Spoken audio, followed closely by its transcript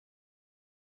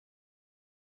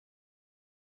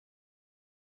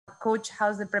Coach,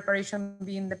 how's the preparation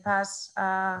been the past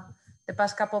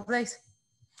couple of days?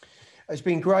 It's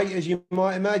been great, as you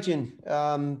might imagine.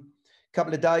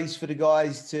 Couple of days for the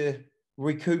guys to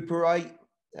recuperate,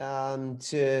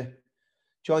 to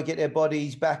try and get their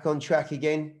bodies back on track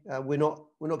again. We're not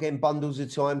getting bundles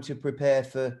of time to prepare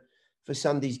for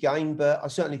Sunday's game, but I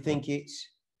certainly think it's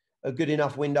a good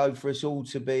enough window for us all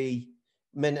to be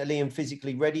mentally and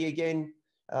physically ready again.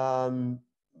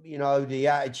 The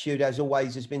attitude, as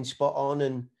always, has been spot on,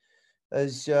 and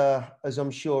as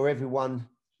I'm sure everyone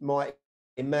might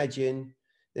imagine,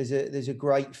 there's a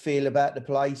great feel about the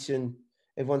place, and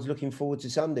everyone's looking forward to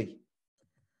Sunday.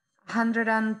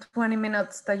 120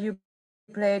 minutes that you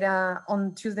played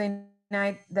on Tuesday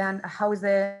night. Dan, how is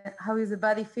the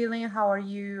body feeling? How are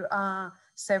you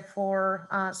set for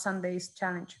Sunday's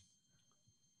challenge?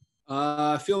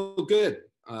 I feel good.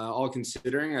 All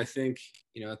considering, I think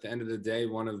at the end of the day,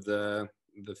 one of the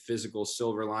physical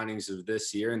silver linings of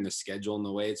this year and the schedule and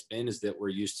the way it's been is that we're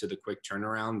used to the quick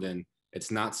turnaround, and it's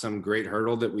not some great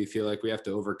hurdle that we feel like we have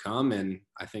to overcome. And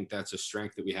I think that's a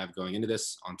strength that we have going into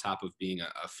this, on top of being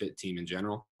a fit team in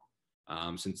general.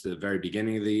 Since the very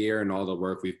beginning of the year and all the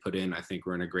work we've put in, I think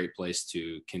we're in a great place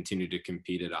to continue to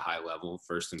compete at a high level,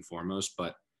 first and foremost.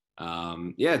 But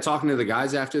talking to the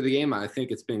guys after the game, I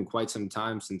think it's been quite some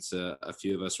time since a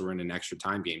few of us were in an extra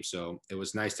time game. So it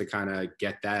was nice to kind of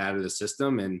get that out of the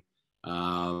system and,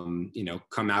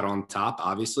 come out on top,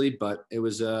 obviously. But it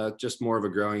was just more of a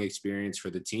growing experience for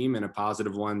the team, and a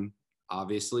positive one,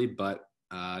 obviously, but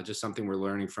just something we're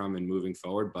learning from and moving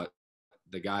forward. But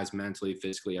the guys mentally,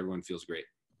 physically, everyone feels great.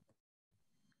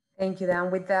 Thank you,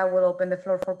 Dan. With that, we'll open the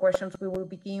floor for questions. We will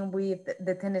begin with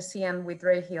the Tennessean, with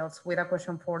Ray Hills, with a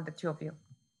question for the two of you.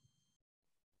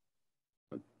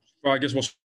 Well, I guess we'll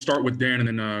start with Dan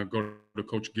and then go to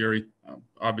Coach Gary.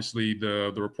 Obviously,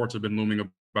 the reports have been looming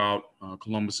about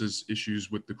Columbus's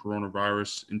issues with the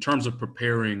coronavirus. In terms of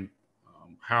preparing,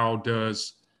 how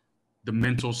does the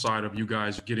mental side of you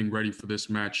guys getting ready for this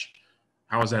match,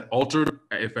 how is that altered,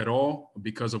 if at all,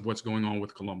 because of what's going on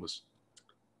with Columbus?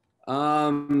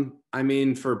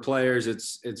 For players,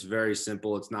 it's very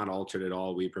simple. It's not altered at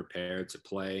all. We prepare to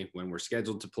play when we're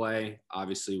scheduled to play.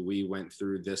 Obviously, we went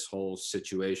through this whole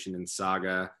situation and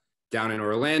saga down in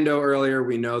Orlando earlier.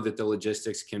 We know that the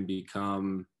logistics can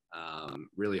become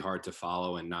really hard to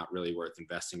follow and not really worth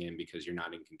investing in because you're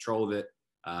not in control of it.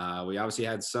 We obviously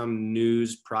had some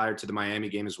news prior to the Miami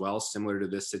game as well, similar to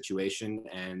this situation,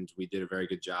 and we did a very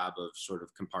good job of sort of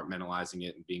compartmentalizing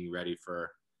it and being ready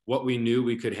for what we knew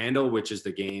we could handle, which is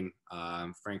the game.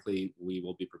 Frankly, we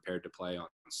will be prepared to play on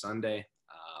Sunday.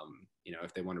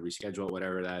 If they want to reschedule,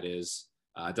 whatever that is,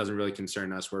 it doesn't really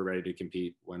concern us. We're ready to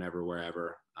compete whenever,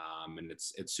 wherever, and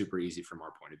it's super easy from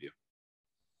our point of view.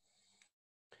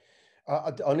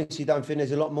 I honestly don't think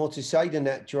there's a lot more to say than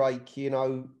that, Drake.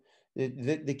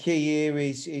 The key here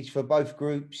is for both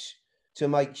groups to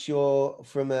make sure,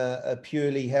 from a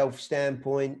purely health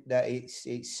standpoint, that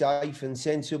it's safe and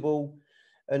sensible,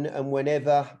 and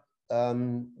whenever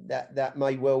that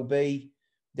may well be,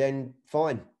 then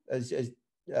fine. As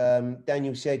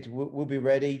Daniel said, we'll be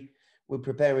ready. We're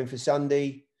preparing for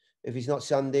Sunday. If it's not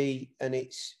Sunday and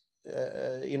it's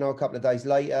a couple of days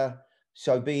later,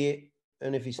 so be it.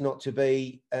 And if it's not to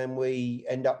be, and we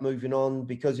end up moving on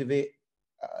because of it,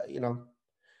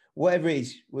 whatever it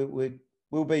is,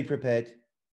 we'll be prepared.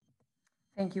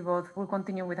 Thank you both. We'll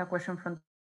continue with a question from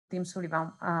Tim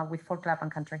Sullivan with For Club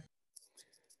and Country.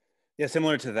 Yeah,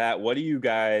 similar to that, what do you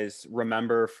guys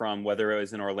remember from, whether it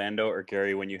was in Orlando or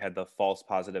Gary, when you had the false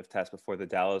positive test before the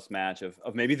Dallas match, of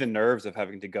maybe the nerves of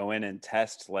having to go in and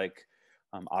test, like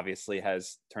obviously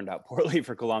has turned out poorly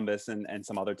for Columbus and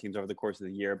some other teams over the course of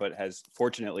the year, but has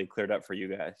fortunately cleared up for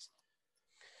you guys?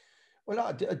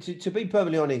 Well, to be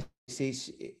perfectly honest,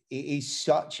 it is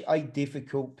such a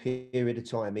difficult period of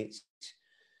time. It's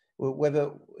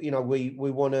whether,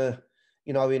 we want to,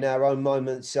 in our own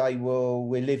moments say, well,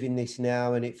 we're living this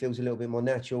now and it feels a little bit more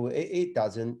natural. It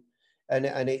doesn't. And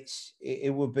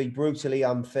it would be brutally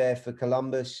unfair for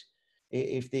Columbus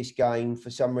if this game for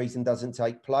some reason doesn't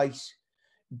take place.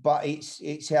 But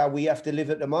it's how we have to live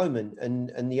at the moment.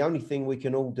 And the only thing we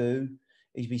can all do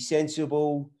is be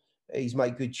sensible, is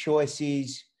make good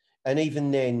choices. And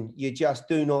even then, you just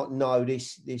do not know.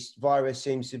 This virus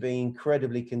seems to be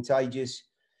incredibly contagious.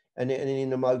 And in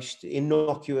the most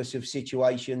innocuous of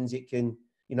situations, it can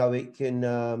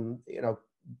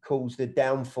cause the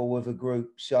downfall of a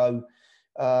group. So,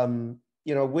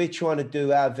 we're trying to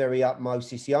do our very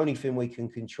utmost. It's the only thing we can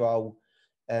control.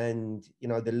 And,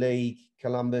 the league,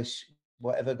 Columbus,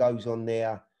 whatever goes on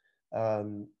there,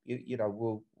 we'll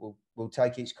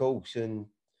take its course. And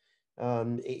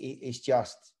It's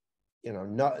just,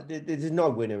 there's no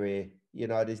winner here.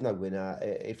 There's no winner.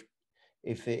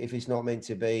 If it's not meant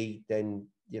to be, then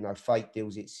fate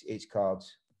deals its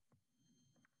cards.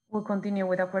 We'll continue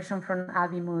with a question from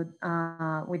Abby Mood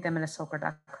with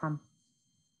MLSsoccer.com.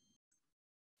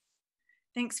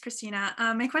 Thanks, Christina.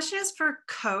 My question is for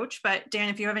Coach, but Dan,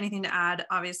 if you have anything to add,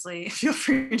 obviously feel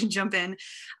free to jump in.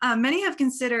 Many have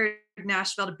considered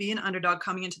Nashville to be an underdog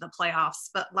coming into the playoffs,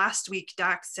 but last week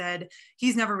Dak said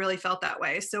he's never really felt that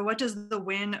way. So what does the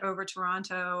win over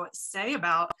Toronto say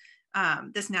about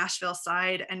this Nashville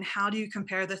side, and how do you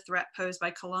compare the threat posed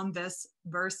by Columbus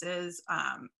versus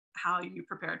how you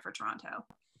prepared for Toronto?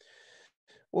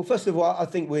 Well, first of all, I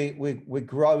think we're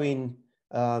growing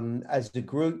as a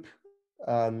group.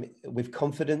 With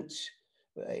confidence,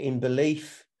 in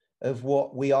belief of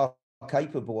what we are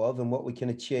capable of and what we can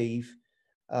achieve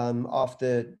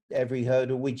after every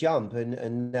hurdle we jump,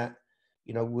 and that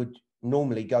would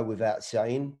normally go without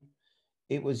saying.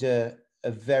 It was a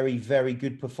very, very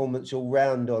good performance all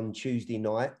round on Tuesday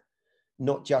night,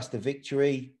 not just a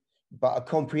victory, but a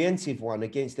comprehensive one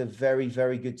against a very,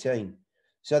 very good team.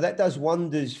 So that does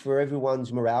wonders for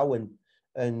everyone's morale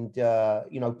and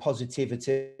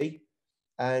positivity.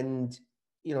 And,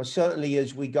 certainly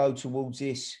as we go towards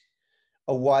this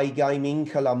away game in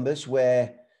Columbus,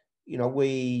 where,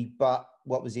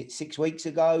 what was it, 6 weeks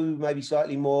ago, maybe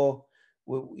slightly more,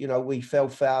 we fell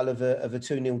foul of a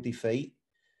 2-0 defeat.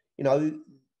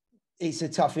 It's a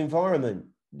tough environment.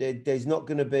 There's not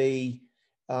going to be,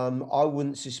 I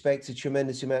wouldn't suspect, a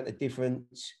tremendous amount of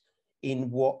difference in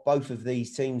what both of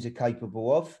these teams are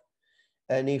capable of.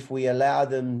 And if we allow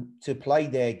them to play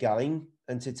their game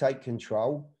and to take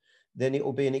control, then it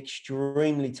will be an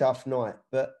extremely tough night.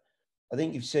 But I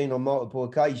think you've seen on multiple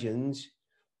occasions,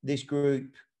 this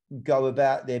group go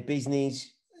about their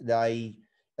business, they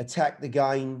attack the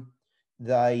game,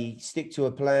 they stick to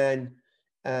a plan,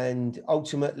 and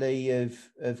ultimately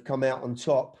have come out on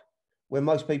top when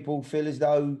most people feel as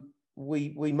though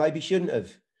we maybe shouldn't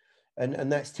have.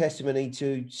 And that's testimony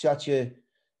to such a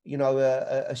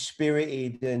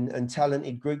spirited and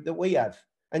talented group that we have,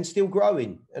 and still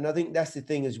growing. And I think that's the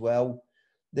thing as well.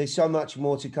 There's so much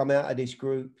more to come out of this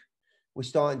group. We're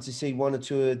starting to see one or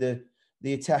two of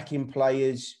the attacking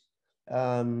players,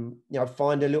 find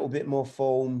a little bit more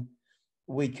form.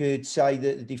 We could say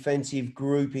that the defensive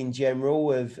group in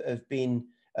general have been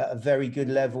at a very good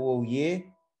level all year.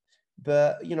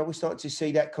 But, we're starting to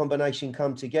see that combination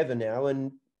come together now.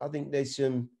 And I think there's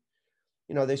some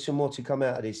more to come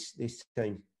out of this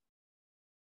team.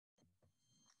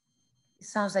 It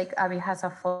sounds like Abby has a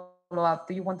follow-up.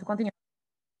 Do you want to continue?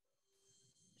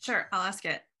 Sure, I'll ask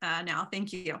it now.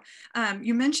 Thank you.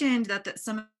 You mentioned that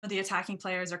some of the attacking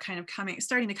players are kind of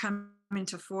starting to come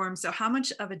into form. So how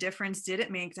much of a difference did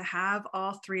it make to have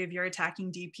all three of your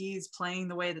attacking DPs playing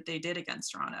the way that they did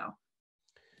against Toronto?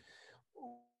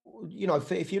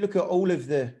 If you look at all of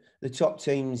the top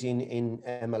teams in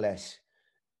MLS,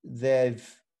 they've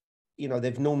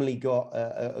normally got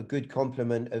a good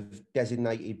complement of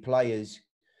designated players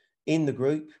in the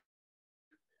group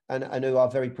and who are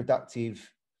very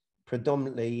productive,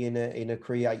 predominantly in a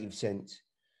creative sense.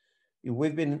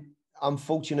 We've been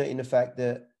unfortunate in the fact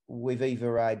that we've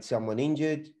either had someone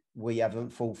injured, we haven't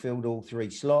fulfilled all three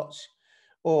slots,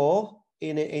 or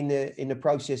in the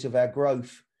process of our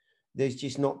growth, there's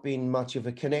just not been much of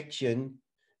a connection.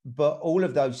 But all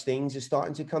of those things are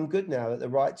starting to come good now at the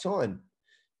right time.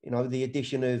 The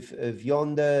addition of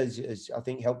Yonder has I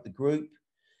think, helped the group.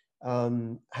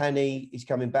 Hani is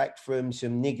coming back from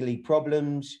some niggly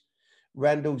problems.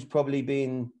 Randall's probably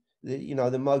been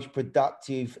the most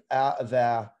productive out of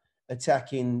our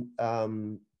attacking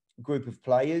group of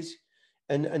players.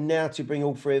 And now to bring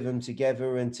all three of them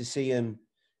together and to see them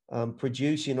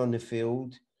producing on the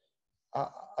field,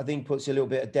 I think puts a little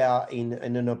bit of doubt in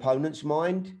an opponent's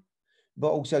mind, but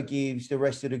also gives the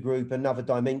rest of the group another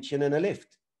dimension and a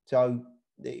lift. So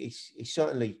it's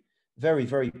certainly very,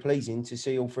 very pleasing to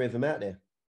see all three of them out there.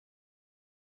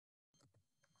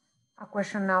 A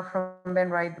question now from Ben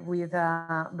Wright with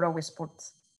Broadway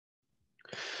Sports.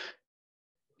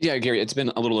 Yeah, Gary, it's been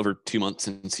a little over 2 months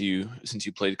since you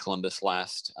played Columbus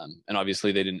last, and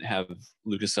obviously they didn't have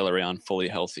Lucas Celerón fully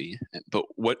healthy. But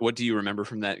what do you remember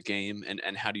from that game,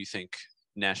 and how do you think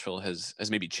Nashville has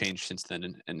maybe changed since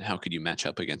then, and how could you match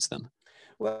up against them?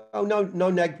 Well, no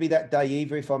Nagby that day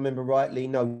either, if I remember rightly.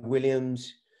 No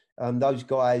Williams, those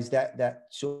guys, that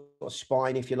sort of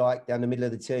spine, if you like, down the middle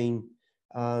of the team,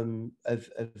 have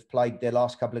played their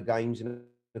last couple of games, and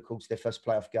of course their first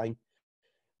playoff game.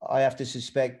 I have to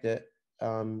suspect that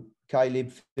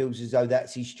Caleb feels as though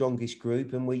that's his strongest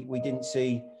group, and we didn't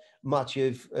see much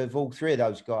of all three of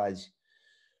those guys.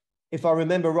 If I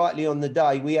remember rightly on the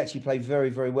day, we actually played very,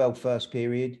 very well first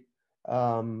period.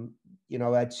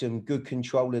 Had some good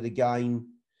control of the game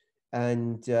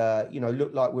and,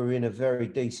 looked like we were in a very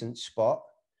decent spot.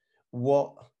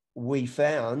 What we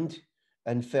found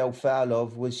and fell foul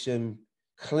of was some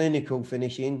clinical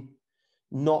finishing,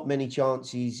 not many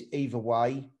chances either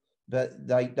way, but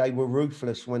they were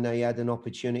ruthless when they had an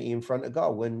opportunity in front of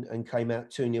goal and came out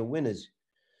 2-0 winners.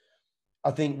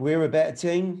 I think we're a better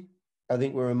team. I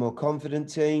think we're a more confident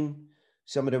team.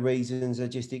 Some of the reasons I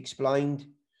just explained.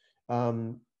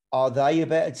 Are they a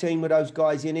better team with those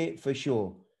guys in it? For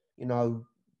sure.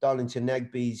 Darlington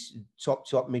Nagby's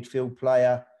top midfield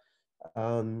player.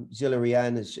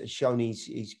 Zillarian has shown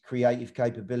his creative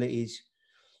capabilities.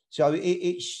 So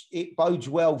it bodes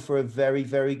well for a very,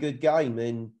 very good game.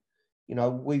 And,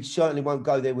 we certainly won't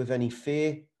go there with any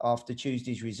fear after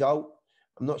Tuesday's result.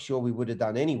 I'm not sure we would have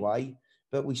done anyway,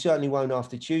 but we certainly won't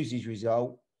after Tuesday's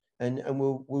result. And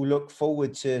we'll look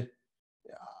forward to,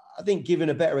 I think, giving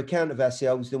a better account of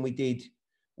ourselves than we did,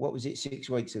 6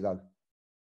 weeks ago.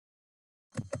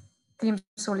 Tim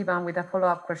Sullivan with a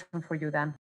follow-up question for you,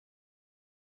 Dan.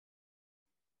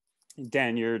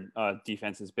 Dan, your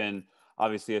defense has been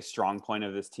obviously a strong point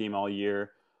of this team all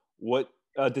year. What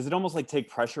does it almost like take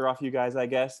pressure off you guys, I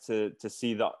guess, to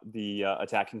see the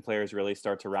attacking players really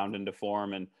start to round into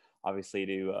form and obviously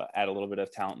to add a little bit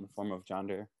of talent in the form of John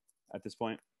Deere at this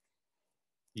point?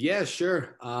 Yeah,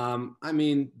 sure.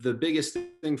 The biggest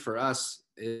thing for us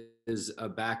is a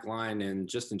back line, and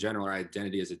just in general, our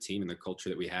identity as a team and the culture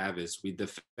that we have is we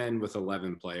defend with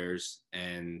 11 players.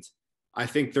 And I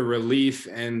think the relief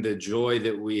and the joy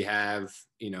that we have,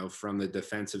 from the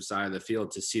defensive side of the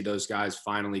field to see those guys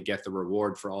finally get the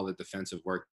reward for all the defensive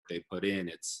work they put in.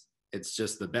 It's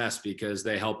just the best because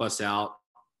they help us out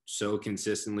so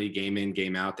consistently, game in,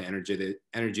 game out. The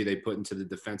energy they put into the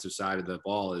defensive side of the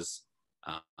ball is,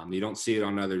 you don't see it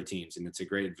on other teams, and it's a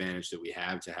great advantage that we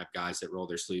have to have guys that roll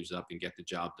their sleeves up and get the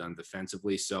job done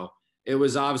defensively. So it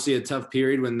was obviously a tough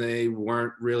period when they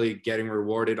weren't really getting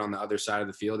rewarded on the other side of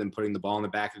the field and putting the ball in the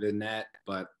back of the net,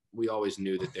 but we always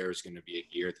knew that there was going to be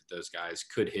a gear that those guys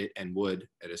could hit and would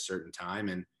at a certain time.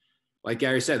 And like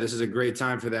Gary said, this is a great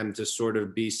time for them to sort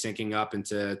of be syncing up and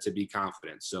to be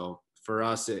confident. So for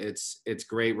us, it's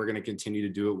great. We're going to continue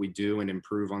to do what we do and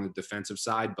improve on the defensive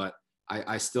side, but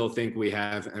I still think we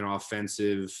have an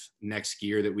offensive next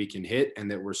gear that we can hit and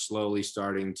that we're slowly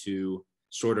starting to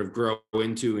sort of grow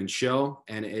into and show.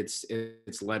 And it's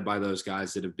led by those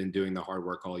guys that have been doing the hard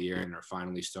work all year and are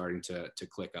finally starting to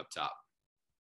click up top.